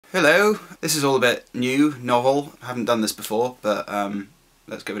Hello, this is all a bit new, novel. I haven't done this before, but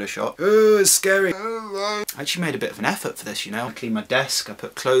let's give it a shot. Oh, it's scary. I actually made a bit of an effort for this, you know. I cleaned my desk, I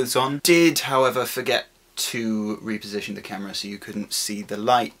put clothes on. Did, however, forget to reposition the camera so you couldn't see the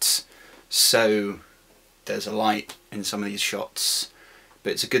light. So there's a light in some of these shots,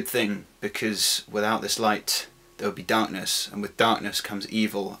 but it's a good thing because without this light there would be darkness, and with darkness comes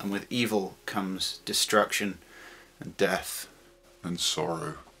evil, and with evil comes destruction and death. And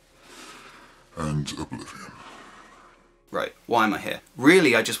sorrow. And oblivion. Right, why am I here?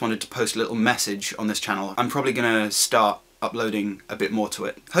 Really, I just wanted to post a little message on this channel. I'm probably gonna start uploading a bit more to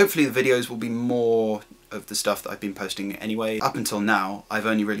it. Hopefully the videos will be more of the stuff that I've been posting anyway. Up until now, I've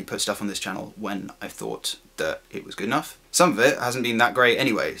only really put stuff on this channel when I thought that it was good enough. Some of it hasn't been that great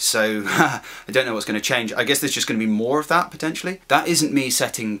anyway, so I don't know what's going to change. I guess there's just going to be more of that, potentially. That isn't me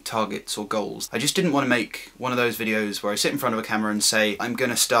setting targets or goals. I just didn't want to make one of those videos where I sit in front of a camera and say, I'm going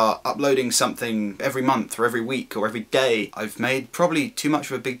to start uploading something every month or every week or every day. I've made probably too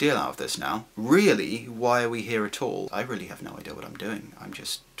much of a big deal out of this now. Really, why are we here at all? I really have no idea what I'm doing. I'm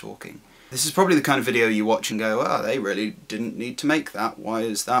just talking. This is probably the kind of video you watch and go, oh, they really didn't need to make that. Why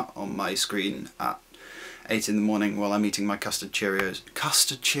is that on my screen at 8 in the morning while I'm eating my custard Cheerios?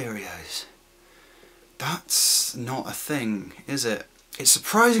 Custard Cheerios. That's not a thing, is it? It's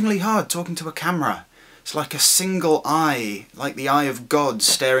surprisingly hard talking to a camera. It's like a single eye, like the eye of God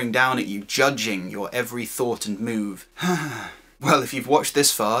staring down at you, judging your every thought and move. Well, if you've watched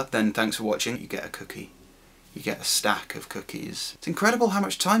this far, then thanks for watching. You get a cookie. You get a stack of cookies. It's incredible how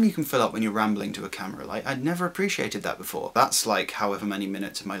much time you can fill up when you're rambling to a camera. Like, I'd never appreciated that before. That's like however many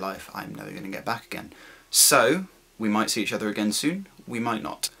minutes of my life I'm never going to get back again. So, we might see each other again soon, we might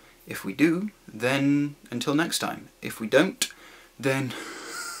not. If we do, then until next time. If we don't, then...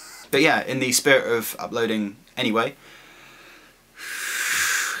 But yeah, in the spirit of uploading anyway,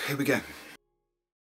 here we go.